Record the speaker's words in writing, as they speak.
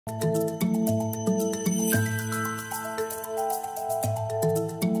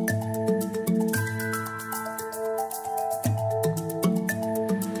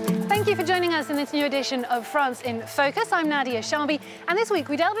us in this new edition of France in Focus. I'm Nadia Charby, and this week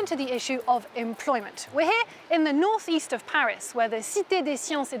we delve into the issue of employment. We're here in the northeast of Paris, where the Cité des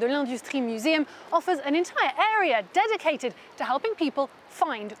Sciences et de l'Industrie Museum offers an entire area dedicated to helping people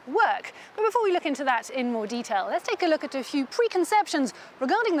find work. But before we look into that in more detail, let's take a look at a few preconceptions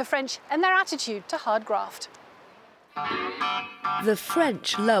regarding the French and their attitude to hard graft. The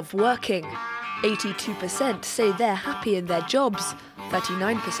French love working. 82% say they're happy in their jobs.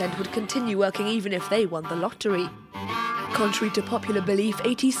 39% would continue working even if they won the lottery. Contrary to popular belief,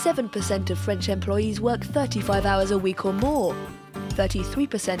 87% of French employees work 35 hours a week or more.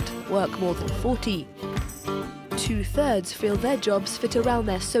 33% work more than 40. Two-thirds feel their jobs fit around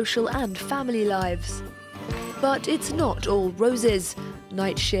their social and family lives. But it's not all roses.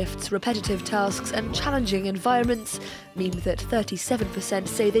 Night shifts, repetitive tasks and challenging environments mean that 37%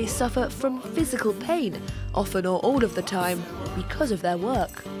 say they suffer from physical pain, often or all of the time, because of their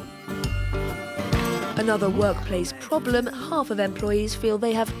work. Another workplace problem, half of employees feel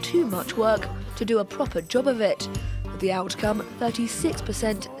they have too much work to do a proper job of it. The outcome,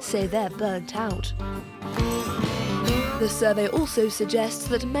 36% say they're burnt out. The survey also suggests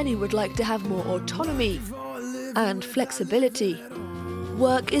that many would like to have more autonomy and flexibility.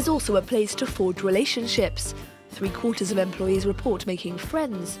 Work is also a place to forge relationships. 3/4 of employees report making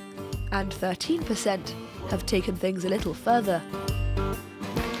friends, and 13% have taken things a little further.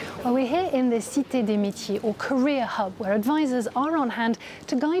 Well, we're here in the Cité des Métiers, or Career Hub, where advisors are on hand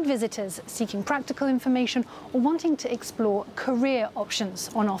to guide visitors seeking practical information or wanting to explore career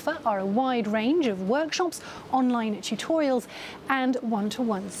options. On offer are a wide range of workshops, online tutorials and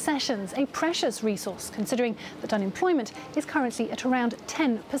one-to-one sessions, a precious resource considering that unemployment is currently at around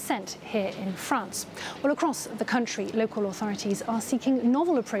 10% here in France. Well, across the country, local authorities are seeking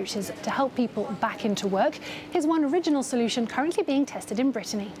novel approaches to help people back into work. Here's one original solution currently being tested in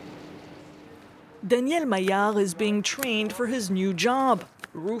Brittany. Daniel Maillard is being trained for his new job.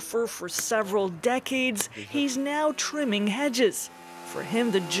 Roofer for several decades, he's now trimming hedges. For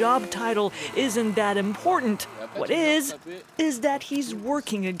him, the job title isn't that important. What is that he's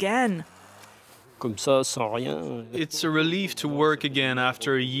working again. It's a relief to work again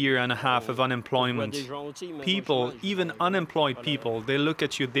after a year and a half of unemployment. People, even unemployed people, they look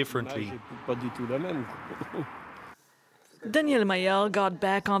at you differently. Daniel Maillard got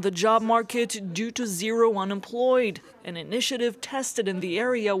back on the job market due to zero unemployed, an initiative tested in the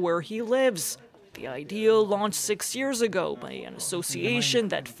area where he lives. The idea, launched 6 years ago by an association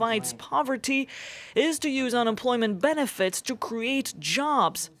that fights poverty, is to use unemployment benefits to create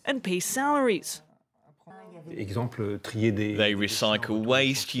jobs and pay salaries. They recycle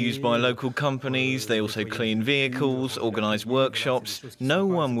waste used by local companies, they also clean vehicles, organise workshops. No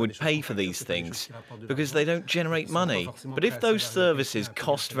one would pay for these things because they don't generate money. But if those services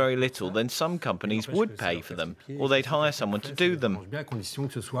cost very little, then some companies would pay for them, or they'd hire someone to do them.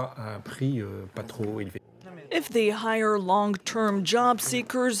 If they hire long-term job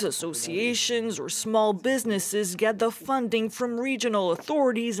seekers, associations or small businesses get the funding from regional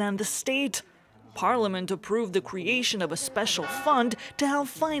authorities and the state. Parliament approved the creation of a special fund to help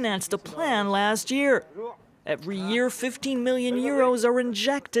finance the plan last year. Every year, 15 million euros are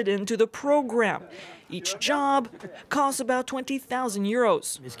injected into the program. Each job costs about 20,000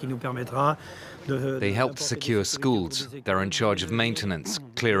 euros. They help secure schools. They're in charge of maintenance,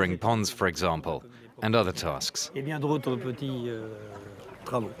 clearing ponds, for example, and other tasks.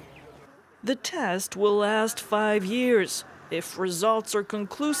 The test will last 5 years. If results are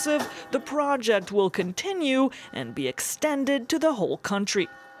conclusive, the project will continue and be extended to the whole country.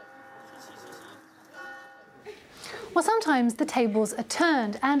 Well, sometimes the tables are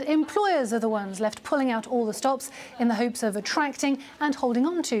turned and employers are the ones left pulling out all the stops in the hopes of attracting and holding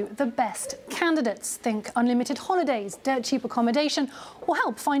on to the best candidates. Think unlimited holidays, dirt cheap accommodation, or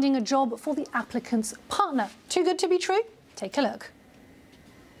help finding a job for the applicant's partner. Too good to be true? Take a look.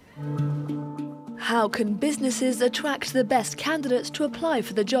 How can businesses attract the best candidates to apply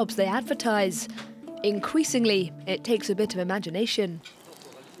for the jobs they advertise? Increasingly, it takes a bit of imagination.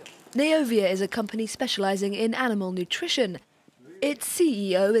 Neovia is a company specialising in animal nutrition. Its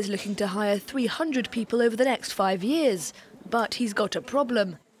CEO is looking to hire 300 people over the next 5 years, but he's got a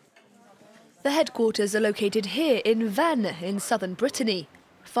problem. The headquarters are located here in Vannes, in southern Brittany,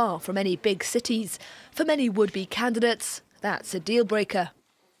 far from any big cities. For many would-be candidates, that's a deal-breaker.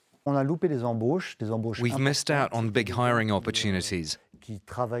 We've missed out on big hiring opportunities.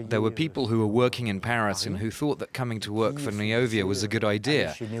 There were people who were working in Paris and who thought that coming to work for Neovia was a good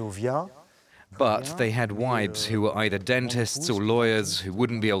idea. But they had wives who were either dentists or lawyers who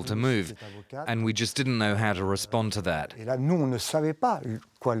wouldn't be able to move, and we just didn't know how to respond to that.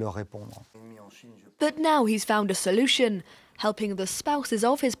 But now he's found a solution, helping the spouses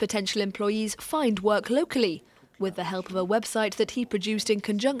of his potential employees find work locally, with the help of a website that he produced in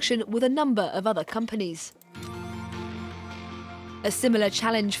conjunction with a number of other companies. A similar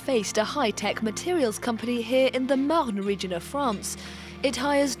challenge faced a high-tech materials company here in the Marne region of France. It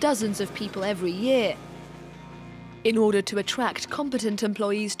hires dozens of people every year. In order to attract competent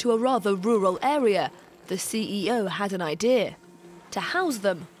employees to a rather rural area, the CEO had an idea: to house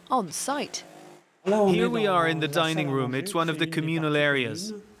them on site. Here we are in the dining room. It's one of the communal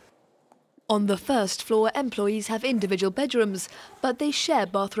areas. On the first floor, employees have individual bedrooms, but they share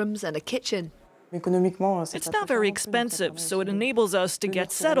bathrooms and a kitchen. It's not very expensive, so it enables us to get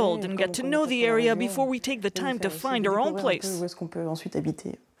settled and get to know the area before we take the time to find our own place.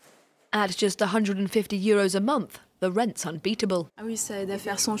 At just 150 euros a month, the rent's unbeatable.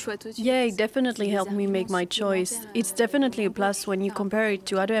 Yeah, it definitely helped me make my choice. It's definitely a plus when you compare it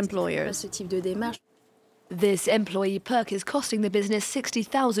to other employers. This employee perk is costing the business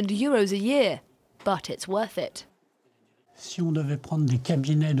 60,000 euros a year, but it's worth it.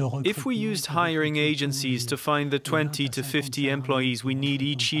 If we used hiring agencies to find the 20 to 50 employees we need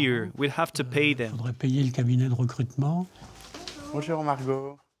each year, we'd have to pay them.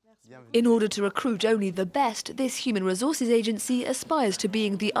 In order to recruit only the best, this human resources agency aspires to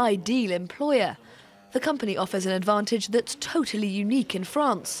being the ideal employer. The company offers an advantage that's totally unique in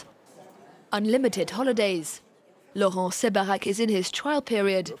France: unlimited holidays. Laurent Sebarac is in his trial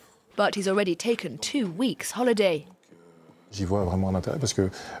period, but he's already taken 2 weeks holiday.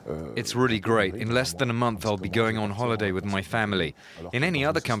 It's really great. In less than a month, I'll be going on holiday with my family. In any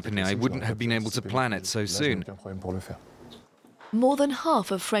other company, I wouldn't have been able to plan it so soon. More than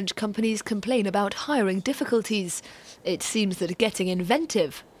half of French companies complain about hiring difficulties. It seems that getting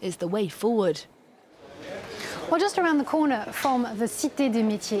inventive is the way forward. Well, just around the corner from the Cité des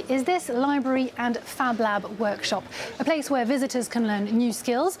Métiers is this library and Fab Lab workshop, a place where visitors can learn new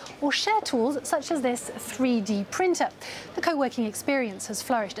skills or share tools such as this 3D printer. The co-working experience has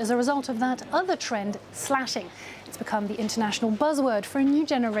flourished as a result of that other trend, slashing. It's become the international buzzword for a new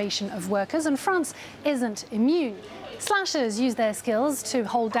generation of workers, and France isn't immune. Slashers use their skills to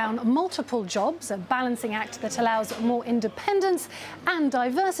hold down multiple jobs, a balancing act that allows more independence and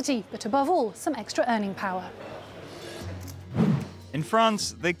diversity, but above all, some extra earning power. In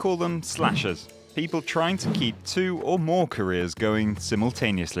France, they call them slashers, people trying to keep 2 or more careers going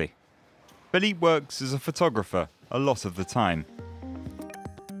simultaneously. Philippe works as a photographer a lot of the time.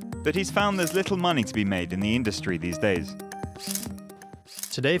 But he's found there's little money to be made in the industry these days.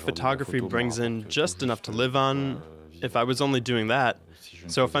 Today, photography brings in just enough to live on, if I was only doing that.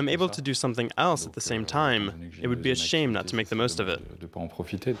 So if I'm able to do something else at the same time, it would be a shame not to make the most of it.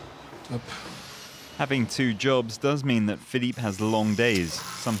 Having 2 jobs does mean that Philippe has long days,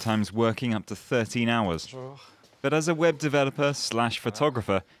 sometimes working up to 13 hours. But as a web developer /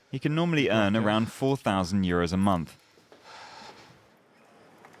 photographer, he can normally earn around 4,000 euros a month.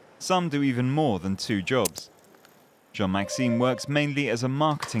 Some do even more than 2 jobs. Jean-Maxime works mainly as a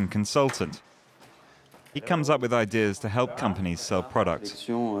marketing consultant. He comes up with ideas to help companies sell products.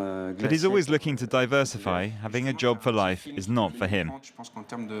 But he's always looking to diversify. Having a job for life is not for him.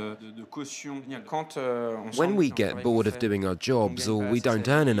 When we get bored of doing our jobs, or we don't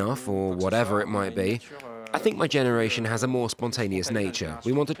earn enough, or whatever it might be, I think my generation has a more spontaneous nature.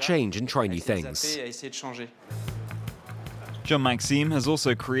 We want to change and try new things. Jean-Maxime has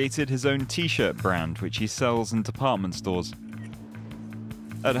also created his own t-shirt brand, which he sells in department stores.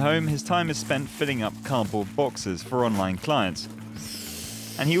 At home, his time is spent filling up cardboard boxes for online clients.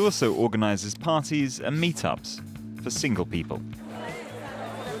 And he also organizes parties and meetups for single people.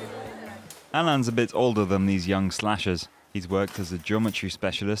 Alain's a bit older than these young slashers. He's worked as a geometry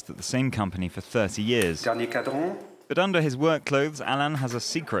specialist at the same company for 30 years. But under his work clothes, Alain has a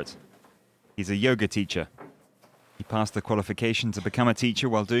secret. He's a yoga teacher. He passed the qualification to become a teacher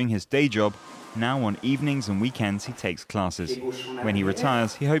while doing his day job. Now on evenings and weekends he takes classes. When he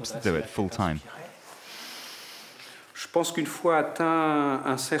retires, he hopes to do it full-time. I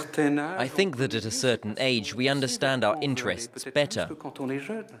think that at a certain age we understand our interests better.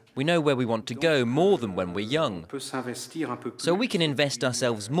 We know where we want to go more than when we're young. So we can invest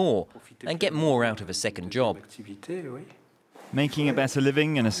ourselves more and get more out of a second job. Making a better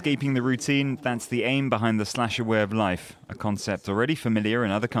living and escaping the routine, that's the aim behind the slasher way of life, a concept already familiar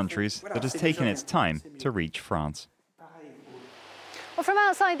in other countries that has taken its time to reach France. Well, from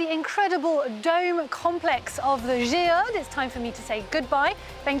outside the incredible dome complex of the Géode, it's time for me to say goodbye.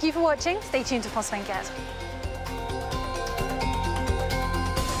 Thank you for watching. Stay tuned to France 24.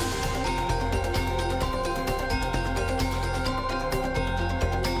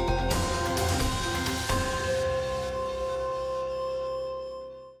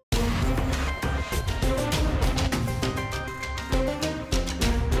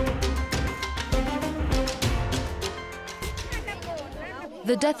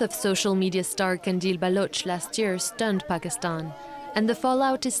 The death of social media star Qandil Baloch last year stunned Pakistan, and the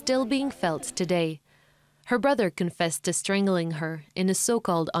fallout is still being felt today. Her brother confessed to strangling her in a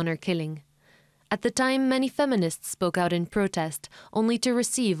so-called honor killing. At the time, many feminists spoke out in protest, only to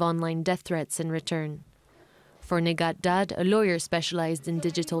receive online death threats in return. For Negat Dad, a lawyer specialized in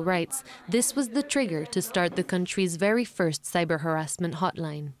digital rights, this was the trigger to start the country's very first cyber harassment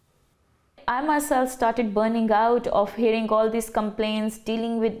hotline. I myself started burning out of hearing all these complaints,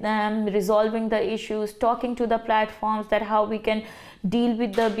 dealing with them, resolving the issues, talking to the platforms that how we can deal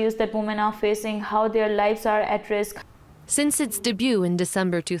with the abuse that women are facing, how their lives are at risk. Since its debut in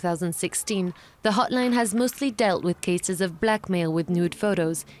December 2016, the hotline has mostly dealt with cases of blackmail with nude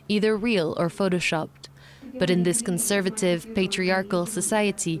photos, either real or photoshopped. But in this conservative, patriarchal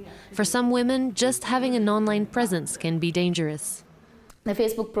society, for some women, just having an online presence can be dangerous. The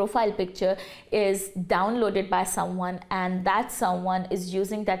Facebook profile picture is downloaded by someone, and that someone is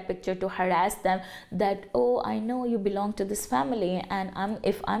using that picture to harass them that, oh, I know you belong to this family, and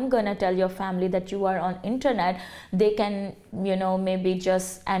if I'm gonna tell your family that you are on internet, they can, maybe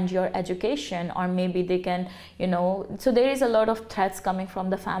just end your education, or maybe they can, so there is a lot of threats coming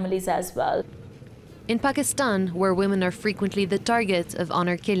from the families as well. In Pakistan, where women are frequently the target of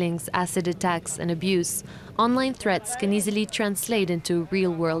honor killings, acid attacks, and abuse, online threats can easily translate into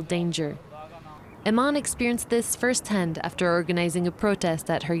real-world danger. Iman experienced this firsthand after organizing a protest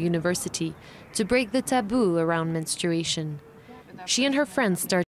at her university to break the taboo around menstruation. She and her friends started